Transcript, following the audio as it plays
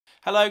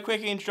Hello,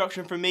 quick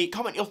introduction from me.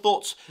 Comment your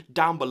thoughts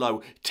down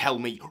below. Tell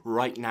me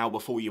right now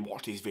before you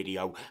watch this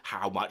video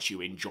how much you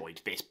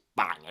enjoyed this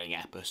banging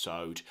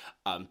episode.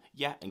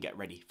 Yeah, and get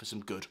ready for some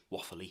good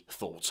waffly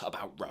thoughts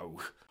about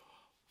Rogue.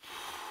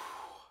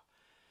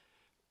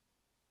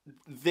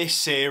 This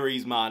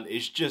series, man,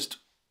 is just,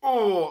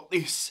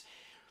 this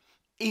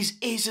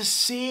is a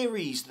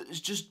series that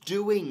is just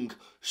doing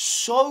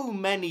so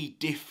many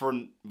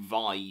different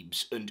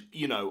vibes, and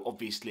you know,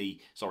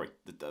 obviously, sorry,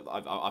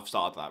 I've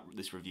started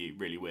this review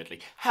really weirdly.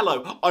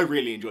 Hello, I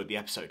really enjoyed the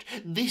episode.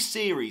 This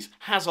series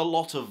has a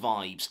lot of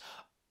vibes,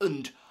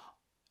 and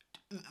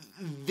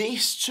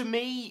this to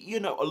me, you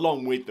know,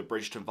 along with the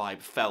Bridgerton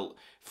vibe, felt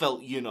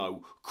you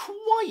know,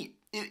 quite.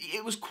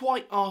 It was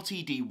quite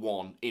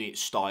RTD1 in its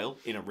style,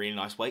 in a really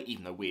nice way,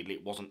 even though weirdly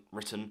it wasn't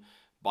written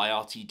by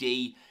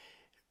RTD.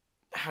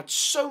 Had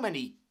so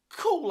many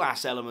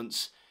cool-ass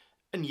elements,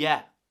 and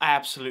yeah, I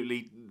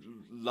absolutely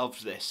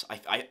loved this. I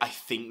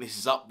think this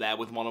is up there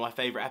with one of my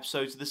favourite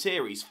episodes of the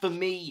series. For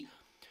me,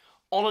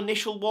 on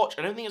initial watch,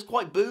 I don't think it's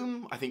quite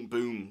Boom. I think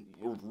Boom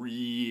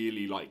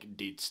really, like,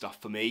 did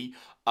stuff for me.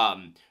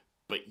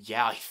 But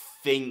yeah, I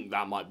think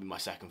that might be my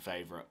second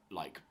favourite,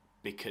 like,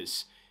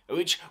 because...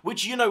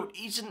 Which you know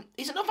isn't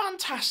a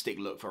fantastic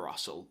look for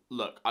Russell.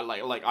 Look, I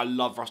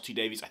love Rusty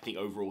Davies. I think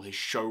overall his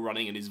show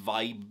running and his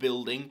vibe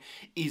building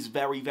is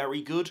very,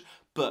 very good.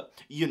 But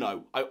you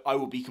know, I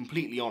will be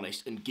completely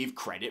honest and give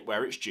credit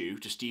where it's due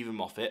to Stephen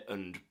Moffat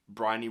and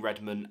Bryony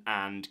Redman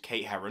and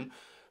Kate Herron,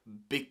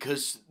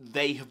 because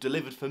they have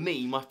delivered for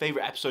me my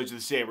favourite episodes of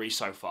the series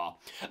so far,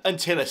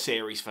 until a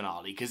series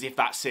finale. Because if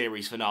that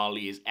series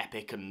finale is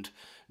epic and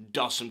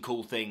does some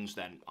cool things,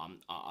 then I'm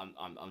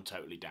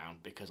totally down,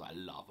 because I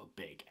love a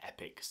big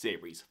epic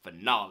series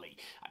finale.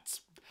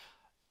 Just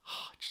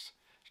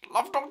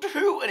love Doctor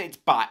Who, and it's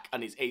back,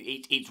 and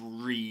it's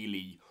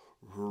really,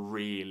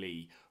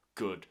 really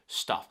good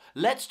stuff.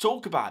 Let's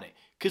talk about it,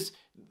 because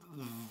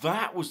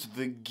that was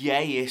the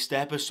gayest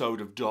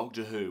episode of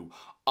Doctor Who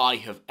I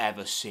have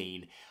ever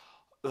seen.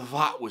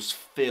 That was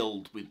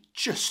filled with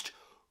just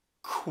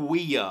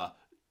queer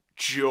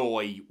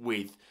joy,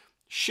 with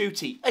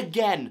Shooty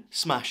again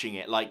smashing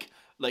it. Like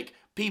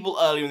people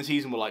earlier in the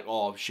season were like,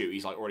 "Oh,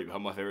 Shooty's like already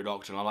become my favorite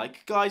Doctor," and I'm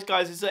like, guys,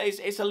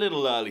 it's a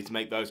little early to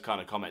make those kind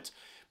of comments.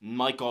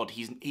 My God,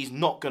 he's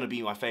not going to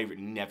be my favorite.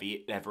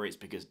 Never is,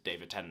 because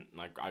David Tennant,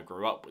 I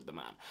grew up with the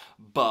man.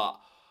 But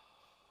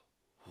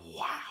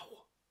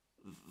wow,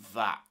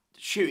 that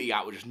Shooty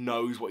Atwood just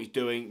knows what he's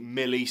doing.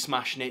 Millie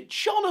smashing it.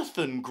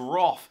 Jonathan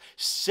Groff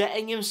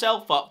setting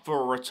himself up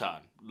for a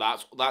return.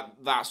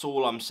 That's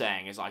all I'm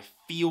saying. Is I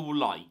feel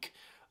like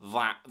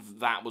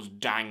that was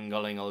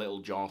dangling a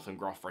little Jonathan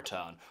Groff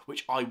return,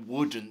 which I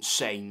wouldn't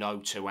say no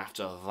to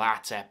after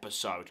that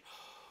episode.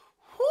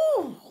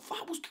 Whew,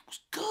 that was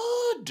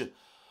good.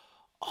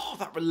 Oh,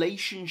 that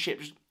relationship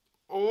just,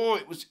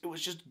 it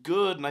was just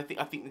good, and I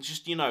think it's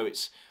just, you know,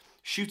 it's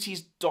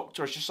Shooty's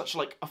Doctor is just such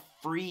like a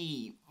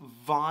free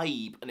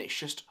vibe, and it's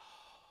just,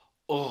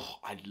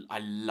 I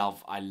love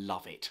it. I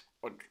love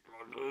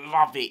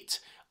it.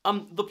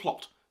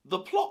 The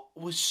plot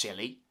was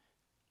silly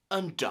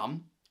and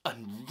dumb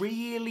and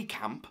really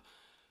camp,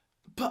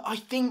 but I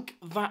think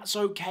that's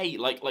okay.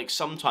 Like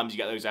sometimes you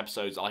get those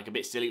episodes that are like a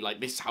bit silly.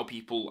 Like, this is how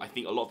I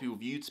think a lot of people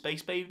viewed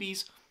Space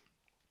Babies.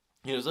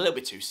 You know, it's a little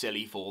bit too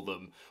silly for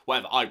them.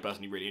 Whatever, I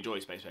personally really enjoy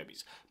Space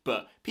Babies,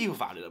 but people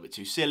found it a little bit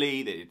too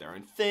silly. They did their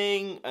own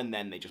thing, and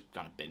then they just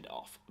kind of binned it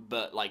off.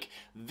 But like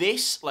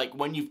this, like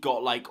when you've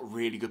got like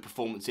really good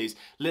performances,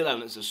 little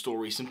elements of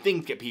story, some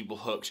things get people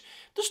hooked.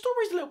 The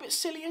story's a little bit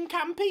silly and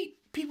campy.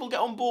 People get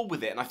on board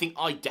with it, and I think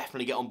I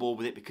definitely get on board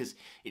with it because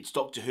it's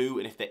Doctor Who,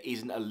 and if there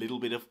isn't a little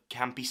bit of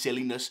campy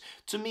silliness,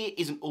 to me it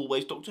isn't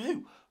always Doctor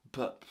Who.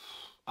 But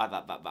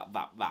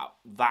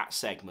that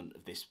segment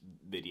of this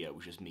video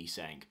was just me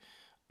saying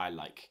I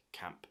like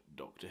camp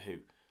Doctor Who.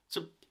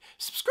 So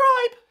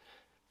subscribe.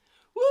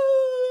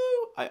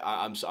 Woo!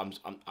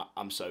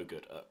 I'm so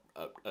good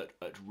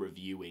at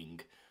reviewing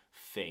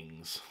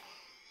things.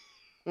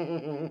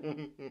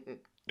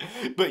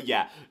 But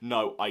yeah,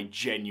 no, I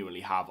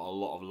genuinely have a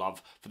lot of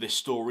love for this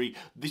story.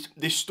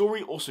 This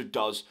story also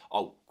does,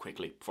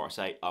 quickly before I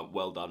say,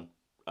 well done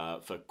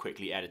for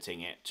quickly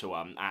editing it to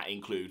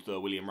include the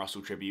William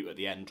Russell tribute at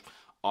the end.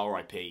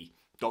 R.I.P.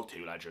 Doctor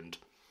Who legend.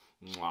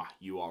 Mwah,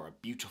 you are a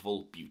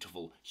beautiful,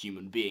 beautiful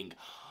human being.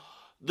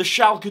 The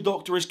Schalke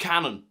Doctor is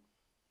canon.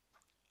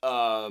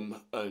 And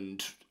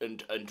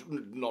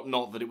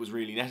not that it was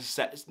really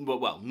necessary.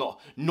 Well,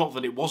 not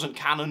that it wasn't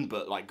canon,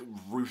 but like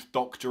Ruth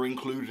Doctor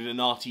included in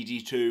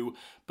RTD2.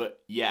 But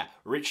yeah,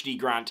 Richard E.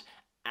 Grant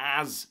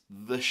as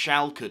the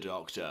Schalke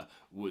Doctor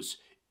was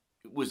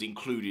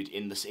included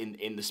in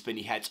the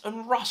Spinny Heads,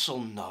 and Russell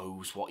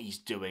knows what he's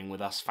doing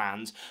with us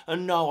fans.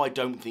 And no, I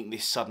don't think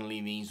this suddenly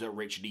means that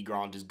Richard E.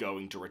 Grant is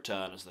going to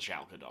return as the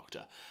Schalke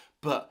Doctor,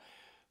 but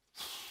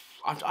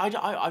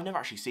I've never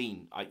actually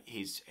seen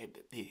his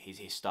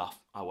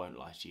stuff. I won't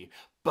lie to you,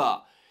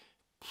 but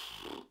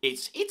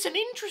it's an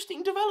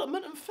interesting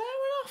development, and fair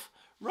enough.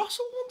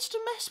 Russell wants to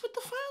mess with the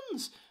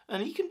fans,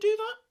 and he can do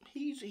that.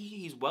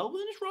 he's well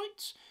within his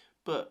rights,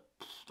 but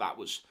that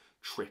was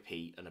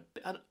trippy and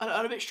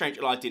a bit strange,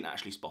 and I didn't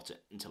actually spot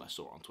it until I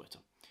saw it on Twitter.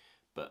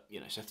 But, you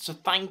know, so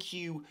thank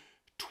you,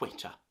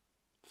 Twitter,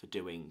 for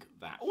doing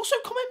that. Also,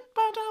 comment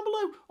down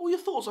below all your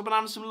thoughts. I've been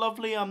having some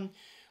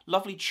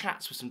lovely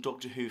chats with some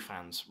Doctor Who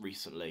fans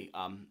recently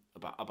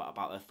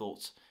about their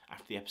thoughts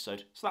after the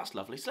episode. So that's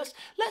lovely. So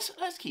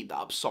let's keep that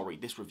up. Sorry,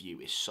 this review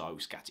is so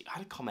scatty. I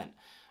had a comment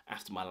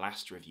after my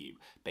last review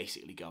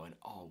basically going,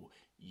 "Oh,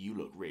 you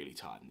look really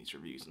tired in these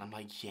reviews," and I'm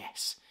like,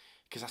 yes.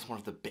 Because that's one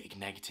of the big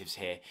negatives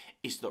here,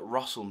 is that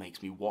Russell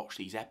makes me watch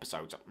these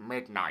episodes at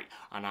midnight,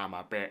 and I'm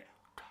a bit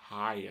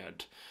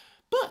tired.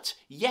 But,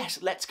 yes,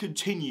 let's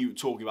continue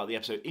talking about the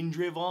episode.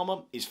 Injury of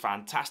Armour is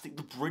fantastic.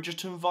 The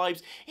Bridgerton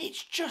vibes,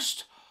 it's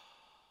just...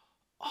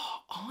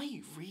 Oh,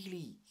 I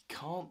really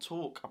can't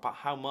talk about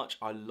how much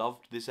I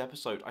loved this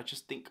episode. I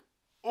just think,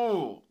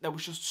 oh, there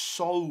was just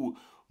so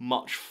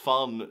much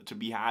fun to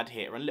be had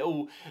here. And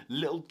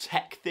little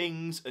tech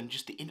things, and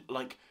just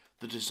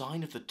the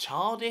design of the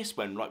TARDIS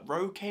when like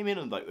Rogue came in,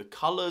 and like the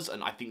colours,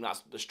 and I think that's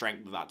the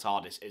strength of that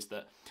TARDIS, is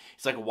that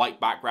it's like a white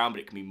background,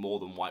 but it can be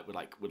more than white with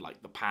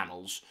the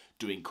panels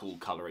doing cool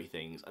colory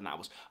things, and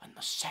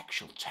the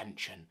sexual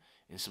tension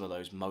in some of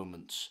those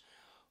moments.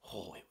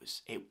 Oh,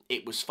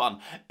 it was fun.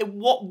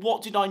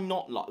 What did I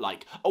not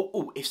like?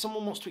 Oh, if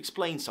someone wants to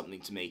explain something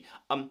to me,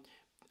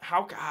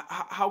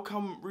 how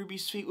come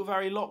Ruby's feet were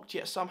very locked,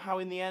 yet somehow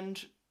in the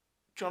end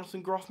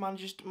Jonathan Groff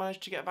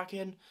managed to get back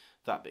in?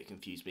 That bit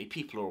confused me.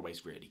 People are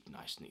always really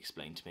nice and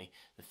explain to me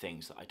the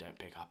things that I don't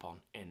pick up on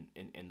in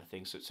the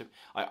things. So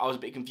I was a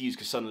bit confused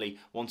because suddenly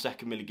 1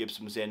 second Millie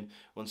Gibson was in,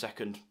 1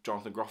 second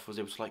Jonathan Groff was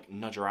able to like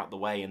nudge her out the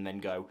way and then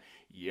go,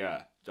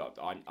 yeah,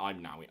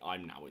 I'm now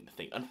in the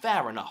thing. And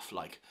fair enough,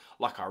 like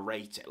I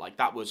rate it. Like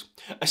that was,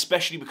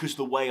 especially because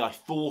the way I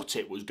thought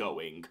it was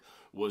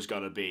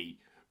gonna be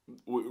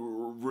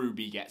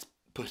Ruby gets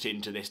put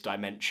into this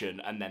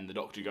dimension and then the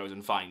Doctor goes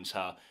and finds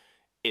her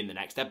in the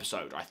next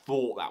episode. I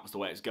thought that was the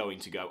way it's going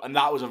to go, and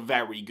that was a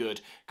very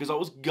good, because I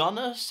was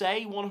gonna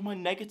say one of my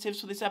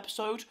negatives for this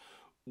episode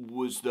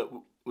was that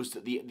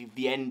the ending.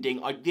 The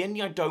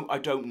ending I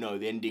don't know.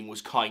 The ending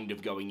was kind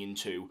of going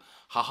into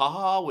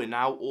we're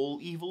now all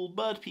evil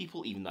bird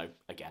people, even though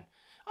again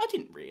I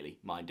didn't really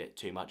mind it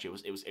too much. It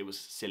was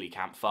silly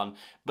camp fun,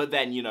 but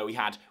then you know we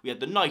had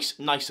the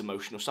nice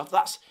emotional stuff.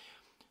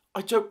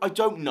 I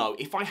don't know.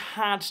 If I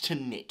had to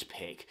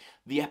nitpick,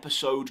 the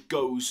episode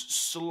goes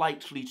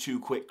slightly too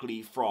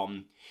quickly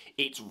from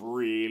it's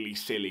really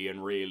silly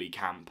and really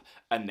camp,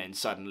 and then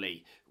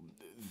suddenly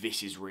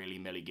this is really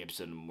Millie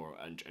Gibson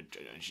and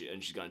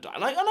she's going to die.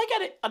 And I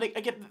get it.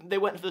 I get they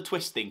went for the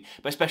twist thing,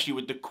 but especially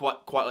with the quite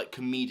like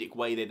comedic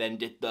way they then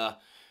did the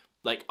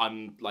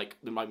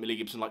Millie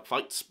Gibson like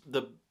fights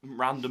the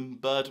random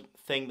bird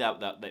thing that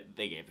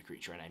they gave the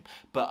creature a name,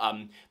 but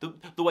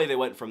the way they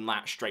went from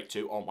that straight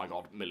to oh my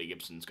god, Millie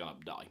Gibson's gonna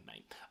die,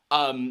 mate.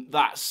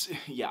 That's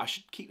I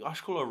should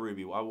call her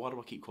Ruby. Why do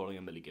I keep calling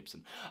her Millie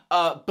Gibson?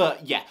 But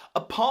yeah,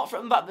 apart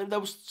from that, there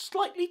was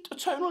slightly a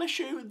tonal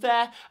issue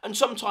there, and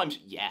sometimes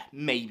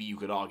maybe you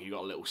could argue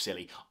got a little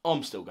silly.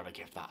 I'm still gonna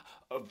give that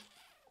a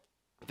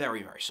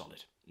very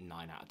solid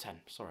 9 out of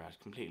 10. Sorry, I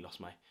completely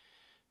lost my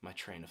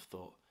train of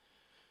thought.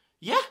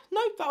 Yeah,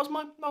 no, that was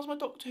my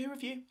Doctor Who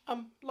review.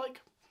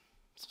 Like,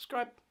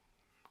 subscribe,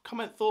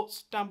 comment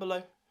thoughts down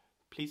below,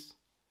 please.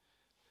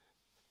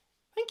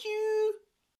 Thank you.